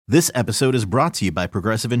This episode is brought to you by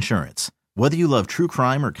Progressive Insurance. Whether you love true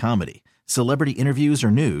crime or comedy, celebrity interviews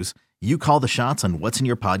or news, you call the shots on what's in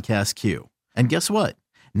your podcast queue. And guess what?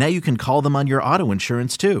 Now you can call them on your auto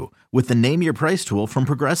insurance too with the Name Your Price tool from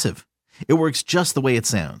Progressive. It works just the way it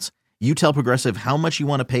sounds. You tell Progressive how much you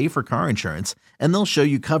want to pay for car insurance, and they'll show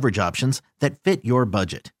you coverage options that fit your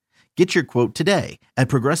budget. Get your quote today at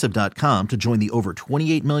Progressive.com to join the over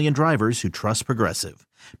 28 million drivers who trust Progressive.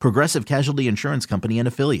 Progressive Casualty Insurance Company and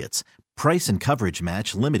Affiliates. Price and coverage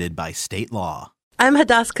match limited by state law. I'm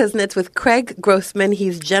Hadass Kuznets with Craig Grossman.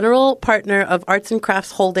 He's general partner of Arts and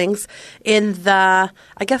Crafts Holdings in the,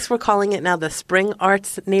 I guess we're calling it now the Spring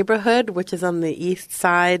Arts neighborhood, which is on the east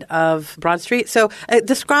side of Broad Street. So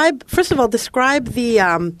describe the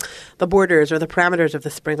borders or the parameters of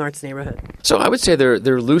the Spring Arts neighborhood. So I would say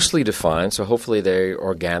they're loosely defined, so hopefully they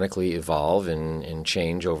organically evolve and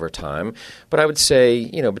change over time. But I would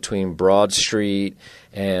say, between Broad Street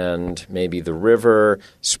and maybe the river,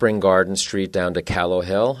 Spring Garden Street down to Callow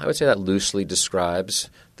Hill, I would say that loosely describes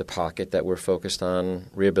the pocket that we're focused on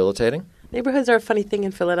rehabilitating. Neighborhoods are a funny thing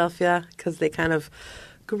in Philadelphia because they kind of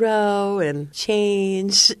grow and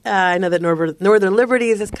change. I know that Northern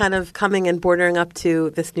Liberties is kind of coming and bordering up to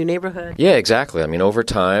this new neighborhood. Yeah, exactly. I mean, over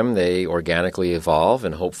time, they organically evolve,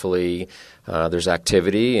 and hopefully there's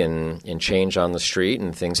activity and change on the street,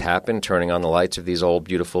 and things happen, turning on the lights of these old,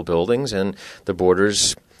 beautiful buildings, and the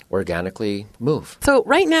borders organically move. So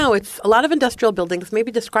right now, it's a lot of industrial buildings.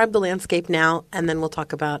 Maybe describe the landscape now, and then we'll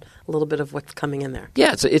talk about a little bit of what's coming in there.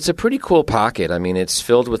 Yeah, it's a pretty cool pocket. I mean, it's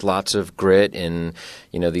filled with lots of grit and,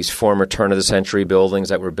 these former turn-of-the-century buildings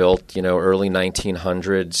that were built, early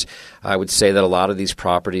 1900s. I would say that a lot of these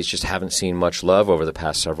properties just haven't seen much love over the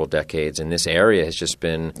past several decades, and this area has just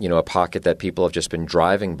been, a pocket that people have just been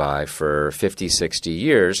driving by for 50, 60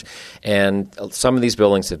 years. And some of these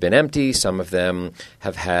buildings have been empty. Some of them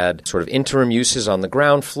have had sort of interim uses on the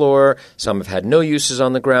ground floor. Some have had no uses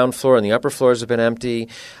on the ground floor, and the upper floors have been empty.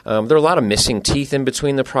 There are a lot of missing teeth in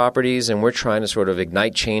between the properties, and we're trying to sort of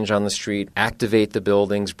ignite change on the street, activate the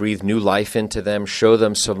buildings, breathe new life into them, show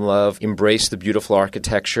them some love, embrace the beautiful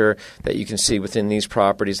architecture that you can see within these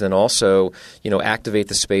properties, and also, activate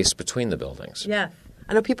the space between the buildings. Yeah.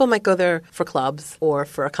 I know people might go there for clubs or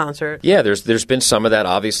for a concert. Yeah, there's been some of that,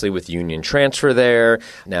 obviously, with Union Transfer there.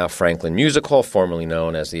 Now Franklin Music Hall, formerly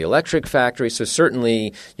known as the Electric Factory. So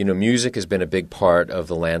certainly, music has been a big part of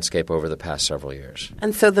the landscape over the past several years.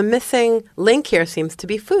 And so the missing link here seems to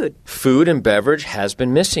be food. Food and beverage has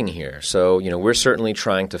been missing here. So, we're certainly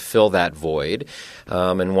trying to fill that void.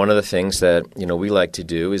 And one of the things that, we like to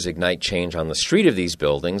do is ignite change on the street of these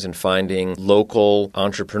buildings and finding local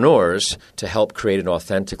entrepreneurs to help create an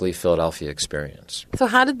authentically Philadelphia experience. So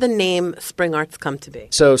how did the name Spring Arts come to be?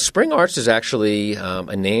 So Spring Arts is actually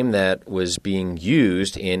a name that was being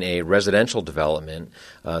used in a residential development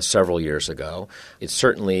several years ago. It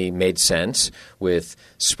certainly made sense with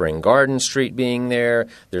Spring Garden Street being there.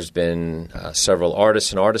 There's been several artists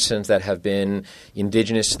and artisans that have been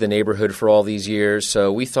indigenous to the neighborhood for all these years.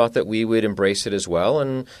 So we thought that we would embrace it as well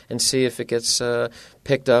and see if it gets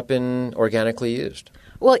picked up and organically used.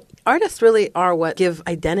 Well, artists really are what give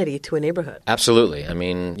identity to a neighborhood. Absolutely. I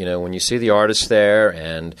mean, when you see the artists there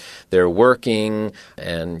and they're working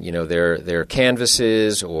and, their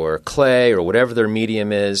canvases or clay or whatever their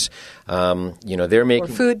medium is, they're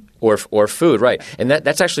making... Or food. Or food, right. And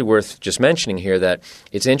that's actually worth just mentioning here that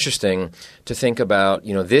it's interesting to think about,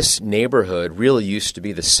 this neighborhood really used to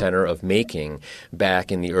be the center of making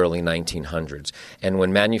back in the early 1900s. And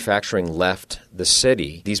when manufacturing left the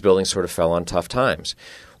city, these buildings sort of fell on tough times.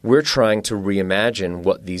 We're trying to reimagine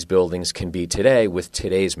what these buildings can be today with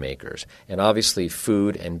today's makers. And obviously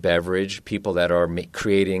food and beverage, people that are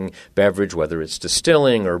creating beverage, whether it's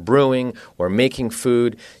distilling or brewing or making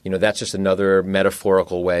food, that's just another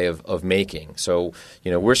metaphorical way of making. So,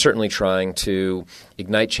 we're certainly trying to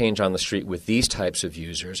ignite change on the street with these types of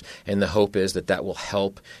users. And the hope is that will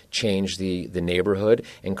help change the neighborhood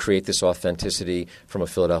and create this authenticity from a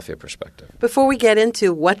Philadelphia perspective. Before we get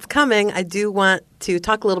into what's coming, I do want to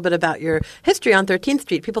talk a little bit about your history on 13th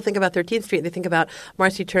Street. People think about 13th Street, they think about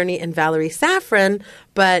Marcy Turney and Valerie Safran,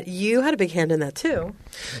 but you had a big hand in that too.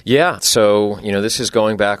 Yeah. So, this is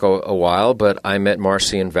going back a while, but I met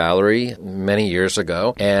Marcy and Valerie many years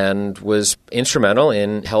ago and was instrumental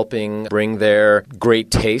in helping bring their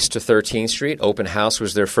great taste to 13th Street. Open House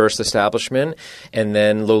was their first establishment, and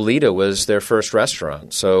then Lolita was their first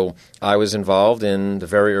restaurant. So I was involved in the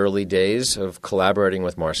very early days of collaborating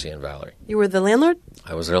with Marcy and Valerie. You were the landlord?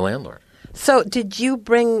 I was their landlord. So did you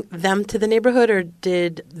bring them to the neighborhood, or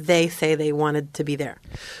did they say they wanted to be there?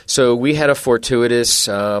 So we had a fortuitous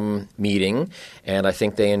meeting, And I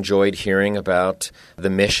think they enjoyed hearing about the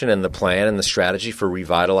mission and the plan and the strategy for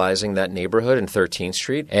revitalizing that neighborhood in 13th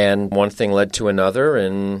Street. And one thing led to another,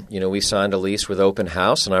 and we signed a lease with Open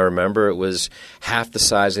House, and I remember it was half the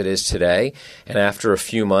size it is today. And after a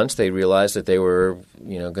few months, they realized that they were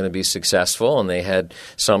going to be successful, and they had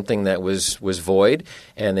something that was void,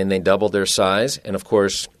 and then they doubled their size. And of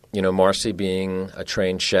course, Marcy, being a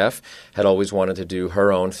trained chef, had always wanted to do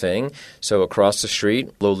her own thing. So across the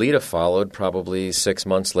street, Lolita followed probably 6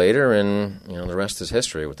 months later, and the rest is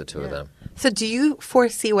history with the two of them. So do you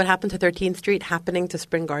foresee what happened to 13th Street happening to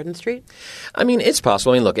Spring Garden Street? I mean, it's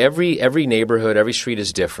possible. I mean, look, every neighborhood, every street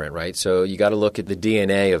is different, right? So you got to look at the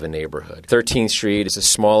DNA of a neighborhood. 13th Street is a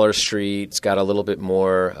smaller street. It's got a little bit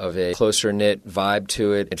more of a closer-knit vibe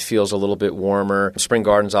to it. It feels a little bit warmer. Spring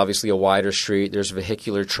Garden's obviously a wider street. There's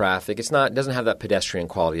vehicular traffic. It doesn't have that pedestrian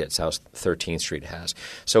quality that South 13th Street has.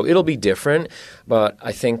 So it'll be different, but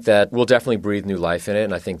I think that we'll definitely breathe new life in it,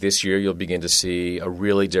 and I think this year you'll begin to see a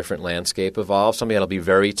really different landscape evolve, something that'll be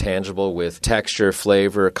very tangible with texture,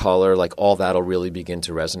 flavor, color, like all that'll really begin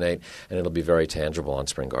to resonate, and it'll be very tangible on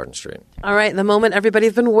Spring Garden Street. All right, the moment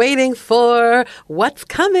everybody's been waiting for. What's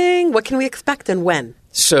coming? What can we expect and when?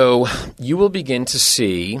 So you will begin to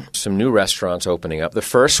see some new restaurants opening up. The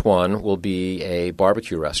first one will be a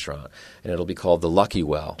barbecue restaurant, and it'll be called the Lucky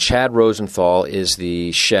Well. Chad Rosenthal is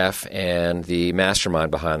the chef and the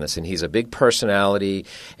mastermind behind this, and he's a big personality,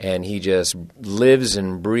 and he just lives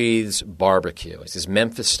and breathes barbecue. It's his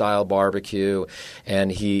Memphis-style barbecue,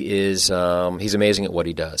 and he's amazing at what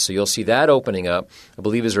he does. So you'll see that opening up, I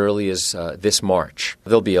believe, as early as this March.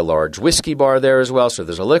 There'll be a large whiskey bar there as well, so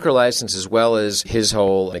there's a liquor license as well as his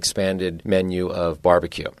whole expanded menu of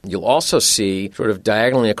barbecue. You'll also see sort of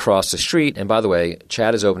diagonally across the street, and by the way,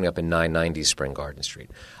 Chad is opening up in 990 Spring Garden Street,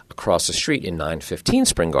 across the street in 915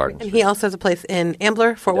 Spring Garden Street. And he also has a place in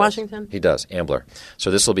Ambler, Fort Washington? He does, Ambler. So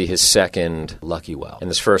this will be his second Lucky Well, and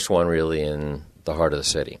his first one really in the heart of the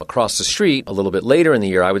city. Across the street, a little bit later in the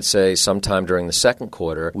year, I would say sometime during the second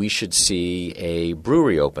quarter, we should see a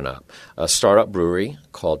brewery open up, a startup brewery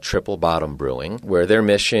called Triple Bottom Brewing, where their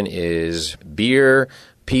mission is beer,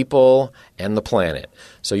 people, and the planet.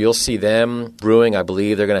 So you'll see them brewing. I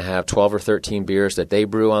believe they're going to have 12 or 13 beers that they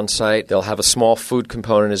brew on site. They'll have a small food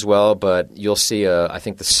component as well, but you'll see, I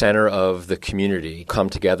think, the center of the community come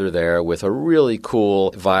together there with a really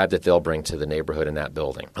cool vibe that they'll bring to the neighborhood in that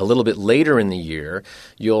building. A little bit later in the year,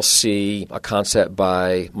 you'll see a concept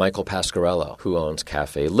by Michael Pasquarello, who owns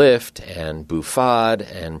Cafe Lift and Buffad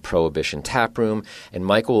and Prohibition Tap Room. And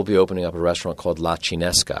Michael will be opening up a restaurant called La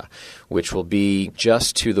Chinesca, which will be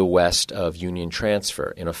just to the west of Union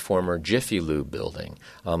Transfer in a former Jiffy Lube building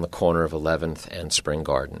on the corner of 11th and Spring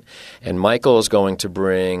Garden. And Michael is going to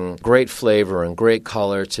bring great flavor and great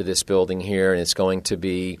color to this building here, and it's going to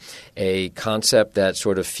be a concept that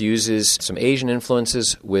sort of fuses some Asian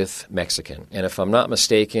influences with Mexican. And if I'm not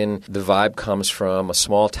mistaken, the vibe comes from a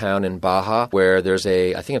small town in Baja where there's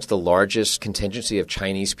I think it's the largest contingency of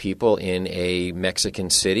Chinese people in a Mexican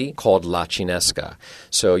city called La Chinesca.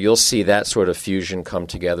 So you'll see that sort of fusion come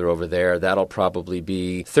together over there. That'll probably be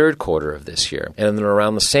third quarter of this year. And then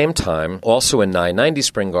around the same time, also in 990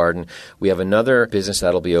 Spring Garden, we have another business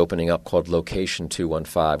that'll be opening up called Location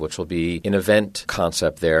 215, which will be an event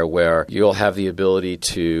concept there where you'll have the ability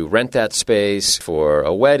to rent that space for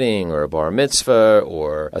a wedding or a bar mitzvah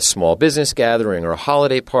or a small business gathering or a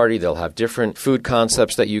holiday party. They'll have different food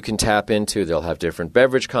concepts that you can tap into. They'll have different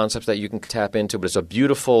beverage concepts that you can tap into. But it's a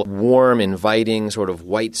beautiful, warm, inviting sort of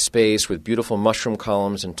white space with beautiful mushroom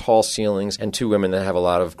columns and tall ceilings, and two women that have a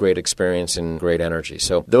lot of great experience and great energy.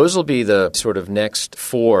 So those will be the sort of next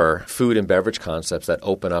 4 food and beverage concepts that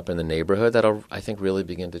open up in the neighborhood that'll, I think, really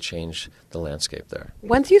begin to change the landscape there.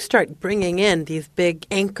 Once you start bringing in these big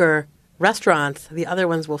anchor restaurants, the other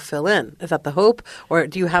ones will fill in. Is that the hope? Or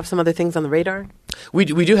do you have some other things on the radar? We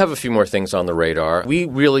do have a few more things on the radar. We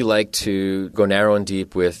really like to go narrow and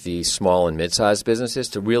deep with the small and mid-sized businesses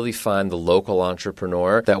to really find the local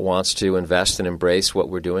entrepreneur that wants to invest and embrace what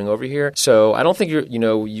we're doing over here. So I don't think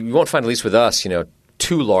you won't find, at least with us,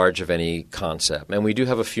 too large of any concept. And we do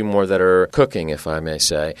have a few more that are cooking, if I may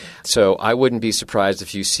say. So I wouldn't be surprised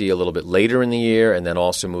if you see a little bit later in the year and then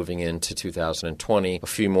also moving into 2020, a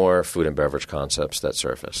few more food and beverage concepts that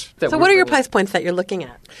surface. So what are your price points that you're looking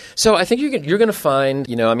at? So I think you're going to find,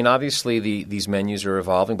 obviously these menus are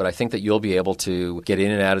evolving, but I think that you'll be able to get in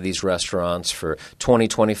and out of these restaurants for $20,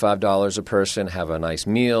 $25 a person, have a nice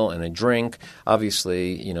meal and a drink.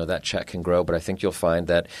 Obviously, that check can grow, but I think you'll find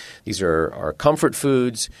that these are comfort foods.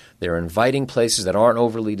 They're inviting places that aren't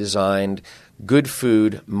overly designed, good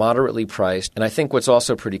food, moderately priced. And I think what's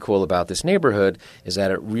also pretty cool about this neighborhood is that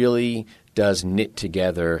it really does knit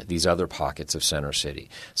together these other pockets of Center City.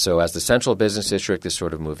 So as the Central Business District is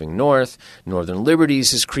sort of moving north, Northern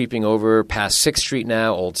Liberties is creeping over past 6th Street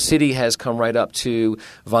now, Old City has come right up to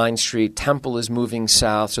Vine Street, Temple is moving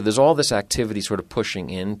south. So there's all this activity sort of pushing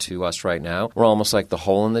into us right now. We're almost like the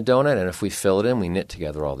hole in the donut, and if we fill it in, we knit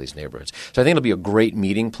together all these neighborhoods. So I think it'll be a great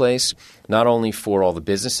meeting place, not only for all the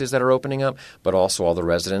businesses that are opening up, but also all the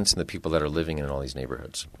residents and the people that are living in all these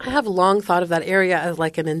neighborhoods. I have long thought of that area as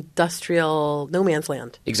like an industrial no man's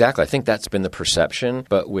land. Exactly. I think that's been the perception.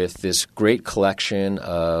 But with this great collection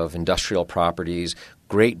of industrial properties,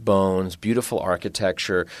 great bones, beautiful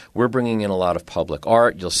architecture. We're bringing in a lot of public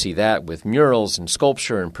art. You'll see that with murals and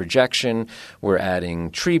sculpture and projection. We're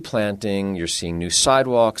adding tree planting. You're seeing new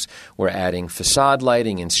sidewalks. We're adding facade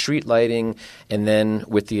lighting and street lighting. And then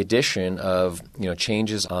with the addition of,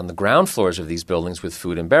 changes on the ground floors of these buildings with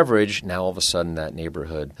food and beverage, now all of a sudden that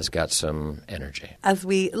neighborhood has got some energy. As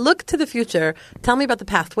we look to the future, tell me about the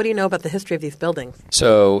past. What do you know about the history of these buildings?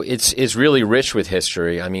 So it's really rich with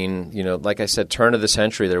history. I mean, like I said, turn of the century,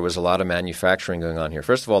 there was a lot of manufacturing going on here.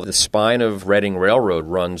 First of all, the spine of Reading Railroad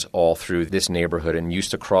runs all through this neighborhood and used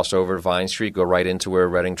to cross over Vine Street, go right into where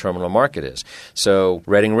Reading Terminal Market is. So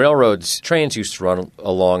Reading Railroad's trains used to run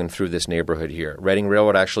along and through this neighborhood here. Reading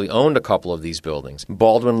Railroad actually owned a couple of these buildings.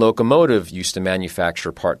 Baldwin Locomotive used to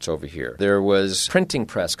manufacture parts over here. There was printing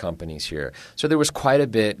press companies here. So there was quite a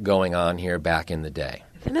bit going on here back in the day.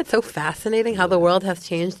 Isn't it so fascinating how the world has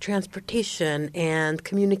changed? Transportation and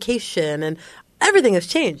communication and everything has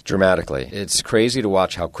changed. Dramatically. It's crazy to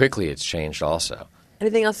watch how quickly it's changed also.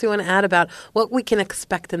 Anything else you want to add about what we can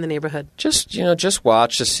expect in the neighborhood? Just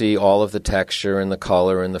watch to see all of the texture and the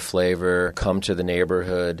color and the flavor come to the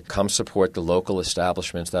neighborhood. Come support the local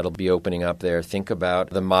establishments that'll be opening up there. Think about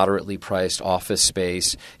the moderately priced office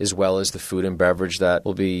space as well as the food and beverage that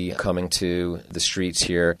will be coming to the streets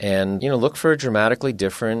here. And, look for a dramatically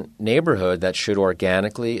different neighborhood that should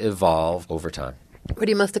organically evolve over time. What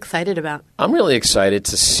are you most excited about? I'm really excited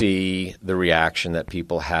to see the reaction that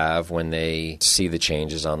people have when they see the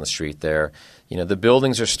changes on the street there. The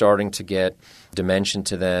buildings are starting to get dimension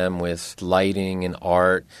to them with lighting and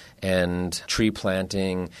art and tree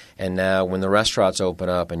planting. And now when the restaurants open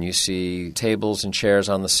up and you see tables and chairs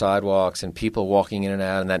on the sidewalks and people walking in and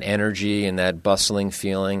out and that energy and that bustling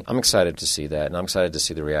feeling, I'm excited to see that. And I'm excited to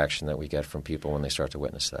see the reaction that we get from people when they start to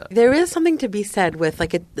witness that. There is something to be said with,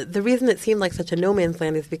 the reason it seemed like such a no man's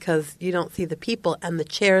land is because you don't see the people and the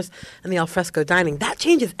chairs and the alfresco dining. That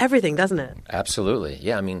changes everything, doesn't it? Absolutely.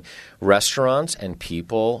 Yeah, I mean, restaurants and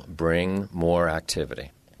people bring more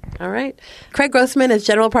activity. All right. Craig Grossman is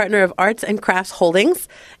general partner of Arts and Crafts Holdings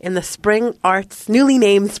in the Spring Arts, newly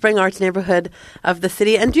named Spring Arts neighborhood of the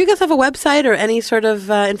city. And do you guys have a website or any sort of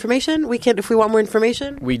information? We can, if we want more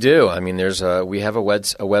information. We do. I mean, we have a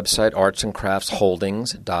website,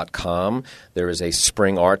 artsandcraftsholdings.com. There is a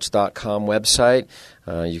springarts.com website.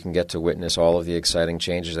 You can get to witness all of the exciting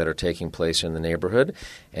changes that are taking place in the neighborhood.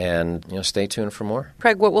 And, stay tuned for more.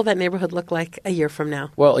 Craig, what will that neighborhood look like a year from now?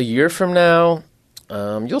 Well, a year from now,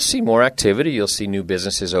 you'll see more activity. You'll see new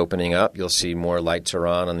businesses opening up. You'll see more lights are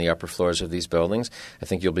on the upper floors of these buildings. I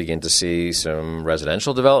think you'll begin to see some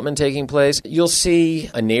residential development taking place. You'll see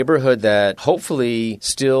a neighborhood that hopefully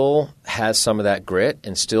still has some of that grit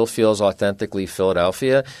and still feels authentically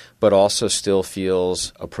Philadelphia, but also still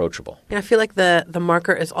feels approachable. And I feel like the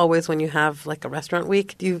marker is always when you have like a restaurant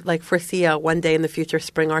week. Do you foresee one day in the future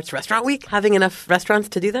Spring Arts Restaurant Week, having enough restaurants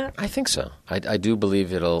to do that? I think so. I do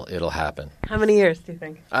believe it'll happen. How many years do you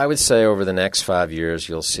think? I would say over the next 5 years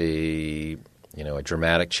you'll see a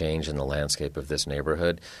dramatic change in the landscape of this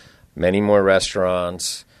neighborhood. Many more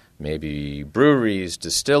restaurants, maybe breweries,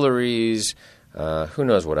 distilleries. Who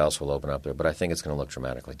knows what else will open up there, but I think it's going to look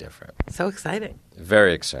dramatically different. So exciting.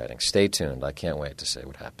 Very exciting. Stay tuned. I can't wait to see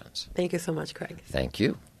what happens. Thank you so much, Craig. Thank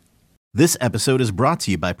you. This episode is brought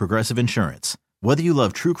to you by Progressive Insurance. Whether you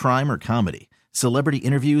love true crime or comedy, celebrity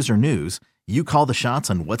interviews or news, you call the shots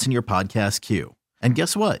on what's in your podcast queue. And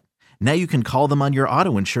guess what? Now you can call them on your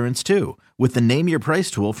auto insurance too with the Name Your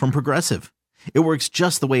Price tool from Progressive. It works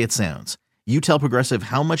just the way it sounds. You tell Progressive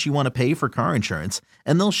how much you want to pay for car insurance,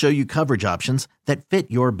 and they'll show you coverage options that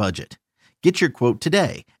fit your budget. Get your quote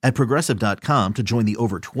today at Progressive.com to join the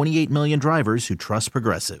over 28 million drivers who trust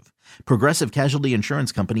Progressive. Progressive Casualty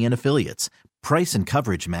Insurance Company and Affiliates. Price and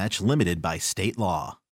coverage match limited by state law.